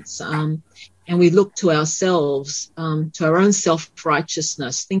requirements. And we look to ourselves, to our own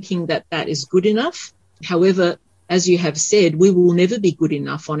self-righteousness, thinking that that is good enough. However, as you have said, we will never be good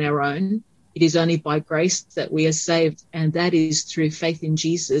enough on our own. It is only by grace that we are saved, and that is through faith in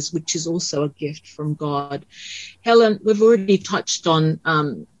Jesus, which is also a gift from God. Helen, we've already touched on,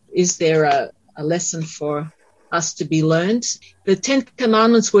 is there a lesson for us to be learned? The 10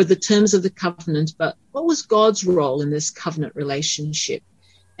 Commandments were the terms of the covenant, but what was God's role in this covenant relationship?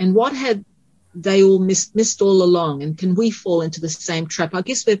 And what had they all missed all along? And can we fall into the same trap? I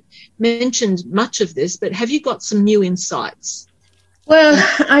guess we've mentioned much of this, but have you got some new insights? Well,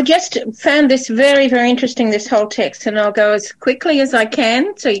 I just found this very, very interesting, this whole text, and I'll go as quickly as I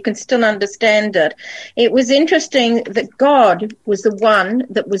can so you can still understand it. It was interesting that God was the one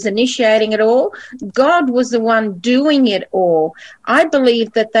that was initiating it all. God was the one doing it all. I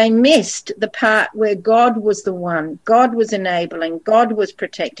believe that they missed the part where God was the one. God was enabling. God was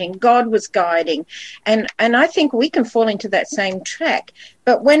protecting. God was guiding. And I think we can fall into that same track.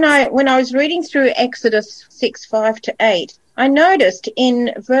 But when I was reading through Exodus 6:5-8, I noticed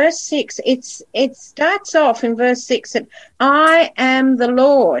in verse 6, it starts off in verse 6 that I am the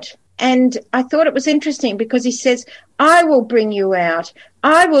Lord. And I thought it was interesting because he says, I will bring you out.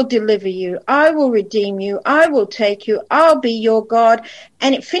 I will deliver you. I will redeem you. I will take you. I'll be your God.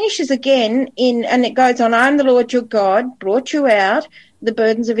 And it finishes again and it goes on, I'm the Lord your God, brought you out, the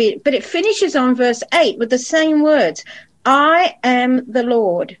burdens of it. But it finishes on verse 8 with the same words. I am the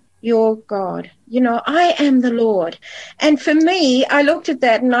Lord, your God. You know, I am the Lord. And for me, I looked at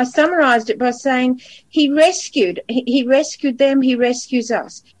that and I summarized it by saying he rescued them. He rescues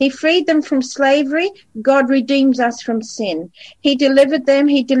us. He freed them from slavery. God redeems us from sin. He delivered them.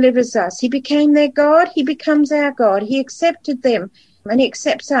 He delivers us. He became their God. He becomes our God. He accepted them and he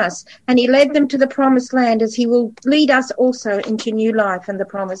accepts us. And he led them to the promised land as he will lead us also into new life and the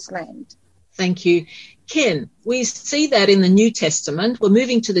promised land. Thank you. Ken, we see that in the New Testament. We're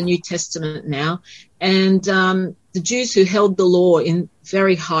moving to the New Testament now, and the Jews who held the law in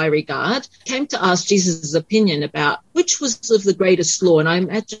very high regard came to ask Jesus' opinion about which was of the greatest law, and I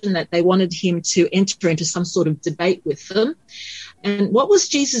imagine that they wanted him to enter into some sort of debate with them. And what was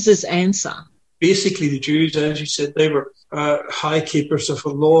Jesus' answer? Basically, the Jews, as you said, they were high keepers of the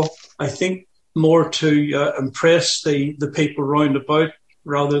law, I think more to impress the people round about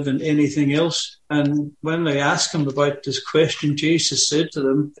rather than anything else. And when they asked him about this question, Jesus said to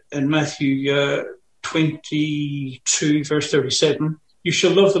them in Matthew 22, verse 37, you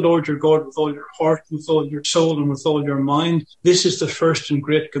shall love the Lord your God with all your heart, with all your soul, and with all your mind. This is the first and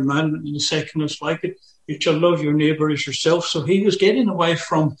great commandment, and the second is like it. You shall love your neighbour as yourself. So he was getting away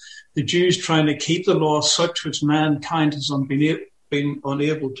from the Jews trying to keep the law such which mankind has been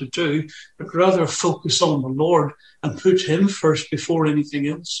unable to do, but rather focus on the Lord and put him first before anything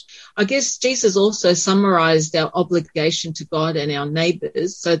else. I guess Jesus also summarized our obligation to God and our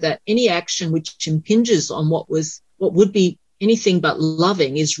neighbors so that any action which impinges on what would be anything but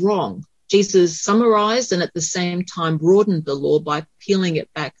loving is wrong. Jesus summarized and at the same time broadened the law by peeling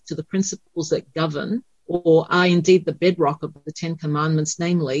it back to the principles that govern or are indeed the bedrock of the 10 Commandments,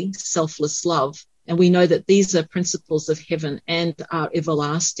 namely selfless love. And we know that these are principles of heaven and are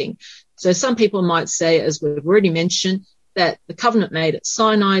everlasting. So some people might say, as we've already mentioned, that the covenant made at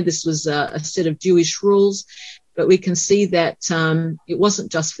Sinai, this was a set of Jewish rules, but we can see that it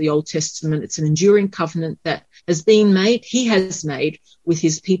wasn't just for the Old Testament. It's an enduring covenant that has been made, he has made with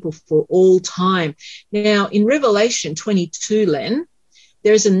his people for all time. Now, in Revelation 22, Len,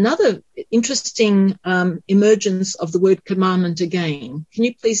 there's another interesting emergence of the word commandment again. Can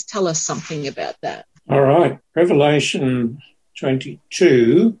you please tell us something about that? All right. Revelation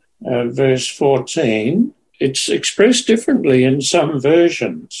 22, verse 14. It's expressed differently in some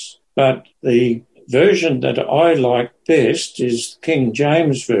versions, but the version that I like best is King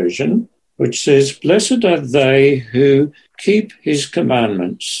James Version, which says, "Blessed are they who keep his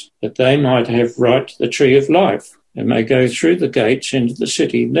commandments, that they might have right to the tree of life and may go through the gates into the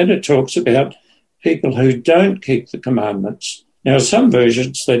city." And then it talks about people who don't keep the commandments. Now, some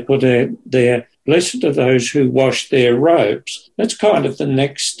versions, they put there, "Blessed are those who wash their robes." That's kind of the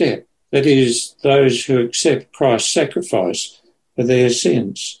next step. That is, those who accept Christ's sacrifice for their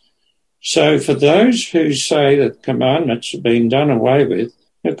sins. So for those who say that commandments have been done away with,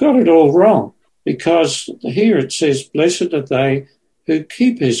 they've got it all wrong, because here it says, "Blessed are they who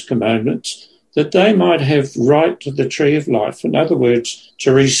keep his commandments, that they might have right to the tree of life." In other words,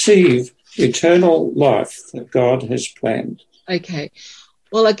 to receive eternal life that God has planned. Okay.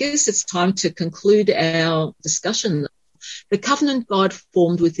 Well, I guess it's time to conclude our discussion. The covenant God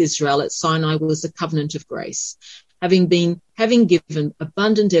formed with Israel at Sinai was a covenant of grace. Having given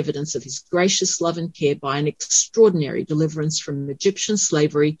abundant evidence of his gracious love and care by an extraordinary deliverance from Egyptian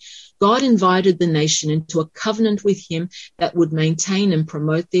slavery, God invited the nation into a covenant with him that would maintain and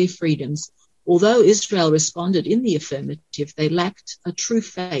promote their freedoms. Although Israel responded in the affirmative, they lacked a true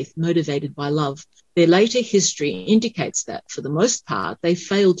faith motivated by love. Their later history indicates that, for the most part, they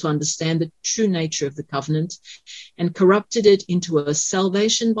failed to understand the true nature of the covenant and corrupted it into a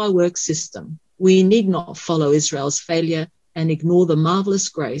salvation by works system. We need not follow Israel's failure and ignore the marvelous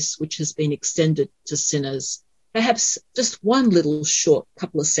grace which has been extended to sinners. Perhaps just one little short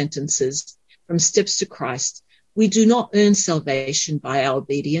couple of sentences from Steps to Christ. We do not earn salvation by our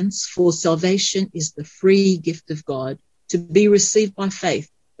obedience, for salvation is the free gift of God to be received by faith,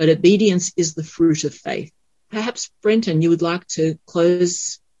 but obedience is the fruit of faith. Perhaps, Brenton, you would like to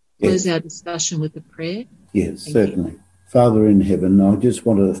close our discussion with a prayer? Yes, certainly. Father in heaven, I just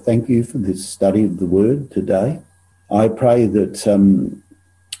want to thank you for this study of the Word today. I pray that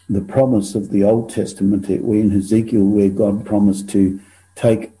the promise of the Old Testament, in Ezekiel, where God promised to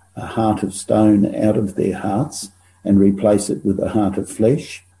take a heart of stone out of their hearts and replace it with a heart of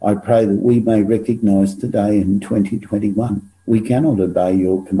flesh, I pray that we may recognise today in 2021 we cannot obey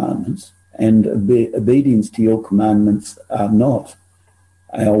your commandments, and obedience to your commandments are not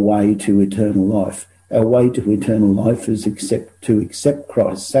our way to eternal life. Our way to eternal life is to accept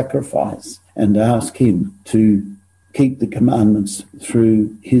Christ's sacrifice and ask him to keep the commandments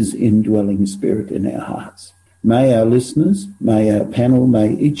through his indwelling spirit in our hearts. May our listeners, may our panel,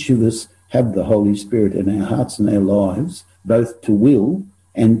 may each of us have the Holy Spirit in our hearts and our lives, both to will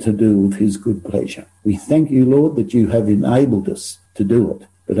and to do with his good pleasure. We thank you, Lord, that you have enabled us to do it,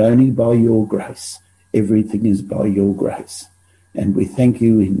 but only by your grace. Everything is by your grace. And we thank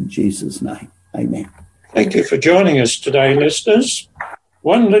you in Jesus' name. Amen. Thank you for joining us today, listeners.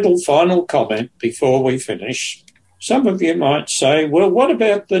 One little final comment before we finish. Some of you might say, well, what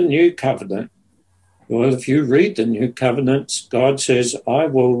about the new covenant? Well, if you read the new covenants, God says, "I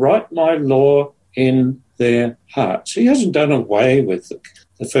will write my law in their hearts." He hasn't done away with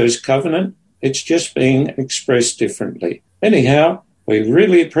the first covenant. It's just being expressed differently. Anyhow, we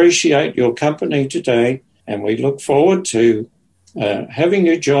really appreciate your company today, and we look forward to having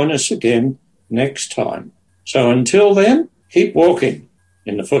you join us again next time. So until then, keep walking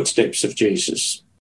in the footsteps of Jesus.